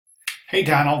Hey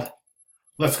Donald,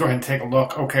 let's go ahead and take a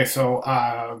look. Okay,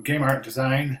 so game art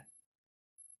design,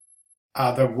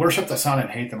 the worship the sun and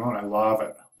hate the moon. I love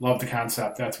it. Love the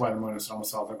concept. That's why the moon is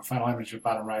almost all the final image at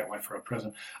bottom right went for a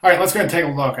prism. All right, let's go ahead and take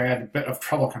a look. I had a bit of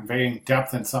trouble conveying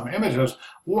depth in some images.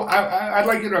 Well, I'd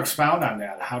like you to expound on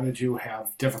that. How did you have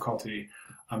difficulty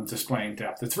displaying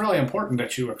depth? It's really important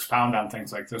that you expound on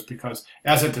things like this because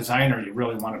as a designer, you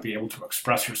really want to be able to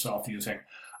express yourself using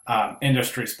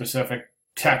industry-specific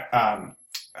tech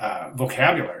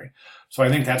vocabulary. So I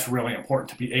think that's really important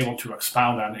to be able to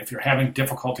expound on. If you're having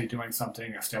difficulty doing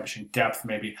something, establishing depth,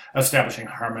 maybe establishing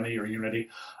harmony or unity,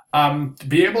 to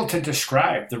be able to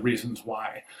describe the reasons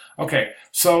why. Okay,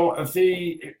 so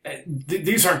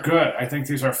these are good. I think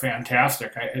these are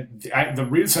fantastic. The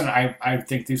reason I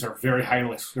think these are very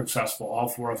highly successful, all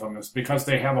four of them, is because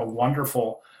they have a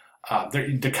wonderful,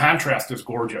 the contrast is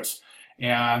gorgeous.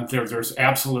 And there's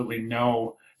absolutely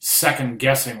no second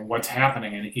guessing what's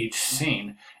happening in each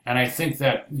scene. And I think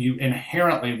that you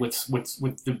inherently, with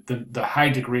the high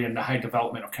degree and the high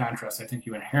development of contrast, I think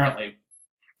you inherently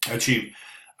achieve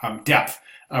depth,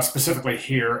 specifically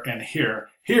here and here.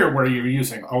 Here, where you're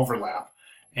using overlap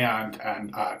and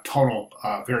tonal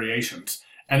variations,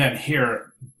 and then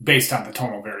here, based on the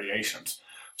tonal variations.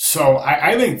 So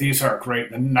I think these are great.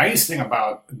 The nice thing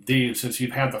about these is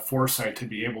you've had the foresight to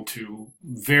be able to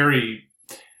very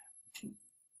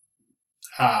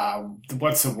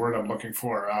what's the word I'm looking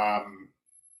for?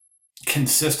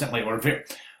 Consistently or very,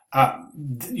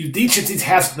 each of these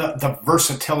has the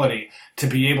versatility to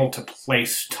be able to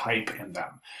place type in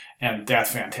them. And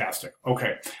that's fantastic.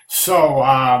 Okay. So,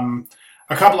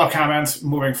 a couple of comments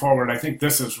moving forward. I think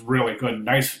this is really good.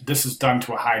 Nice. This is done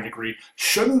to a high degree.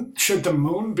 Should the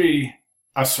moon be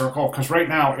a circle? Because right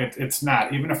now it's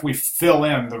not. Even if we fill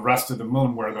in the rest of the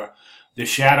moon where the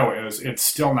shadow is, it's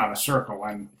still not a circle.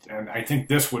 And I think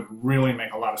this would really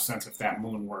make a lot of sense if that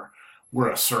moon were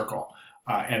a circle.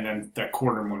 And then that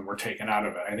quarter moon were taken out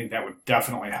of it. I think that would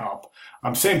definitely help.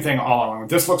 Same thing all along.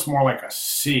 This looks more like a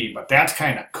C, but that's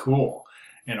kind of cool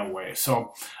in a way.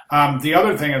 So the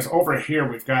other thing is over here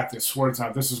we've got this sword.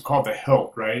 Now this is called the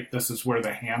hilt, right? This is where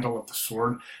the handle of the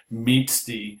sword meets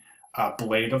the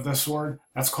blade of the sword.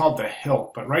 That's called the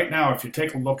hilt. But right now, if you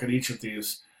take a look at each of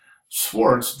these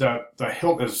swords, the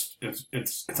hilt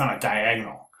it's on a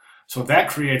diagonal. So that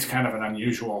creates kind of an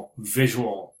unusual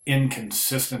visual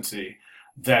inconsistency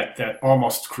that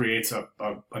almost creates an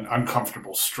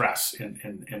uncomfortable stress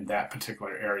in that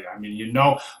particular area. I mean, you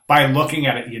know, by looking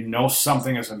at it, you know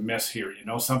something is amiss here. You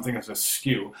know something is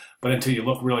askew. But until you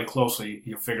look really closely,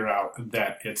 you figure out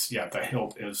that the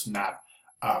hilt is not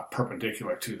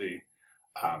perpendicular to the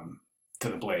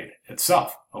blade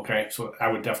itself. Okay, so I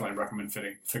would definitely recommend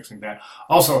fixing that.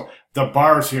 Also, the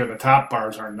bars here, the top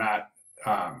bars, are not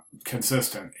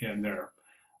consistent in their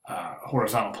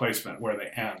horizontal placement where they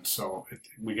end, so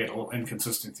we get a little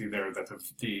inconsistency there that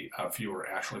the viewer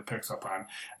actually picks up on.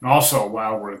 And also,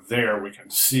 while we're there, we can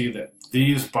see that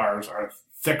these bars are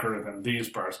thicker than these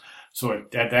bars, so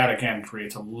that again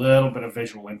creates a little bit of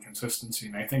visual inconsistency.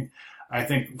 And I think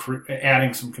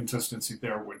adding some consistency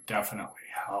there would definitely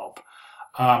help.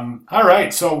 All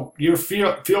right, so you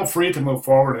feel free to move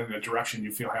forward in the direction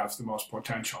you feel has the most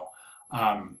potential.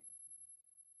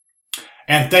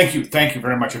 And thank you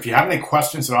very much. If you have any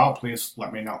questions at all, please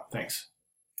let me know. Thanks.